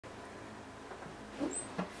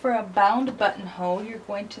For a bound buttonhole, you're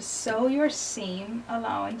going to sew your seam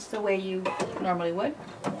allowance the way you normally would.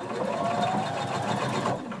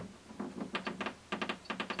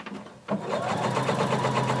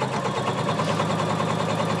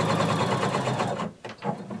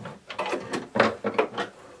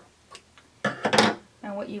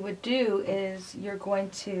 And what you would do is you're going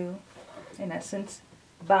to, in essence,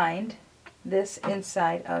 bind this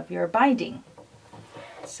inside of your binding.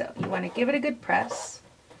 So you want to give it a good press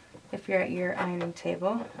if you're at your ironing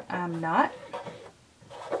table. I'm not.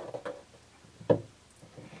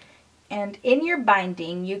 And in your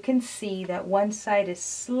binding, you can see that one side is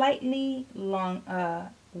slightly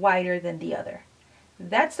wider than the other.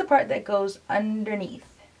 That's the part that goes underneath.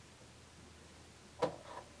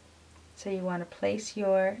 So you want to place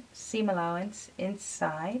your seam allowance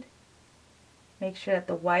inside. Make sure that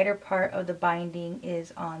the wider part of the binding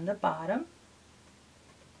is on the bottom.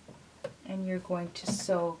 And you're going to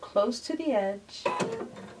sew close to the edge.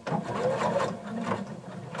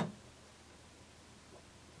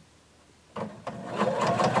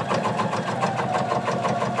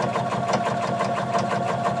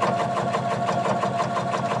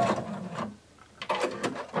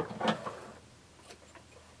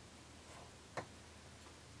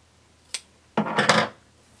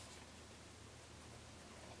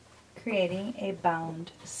 Creating a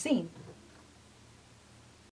bound seam.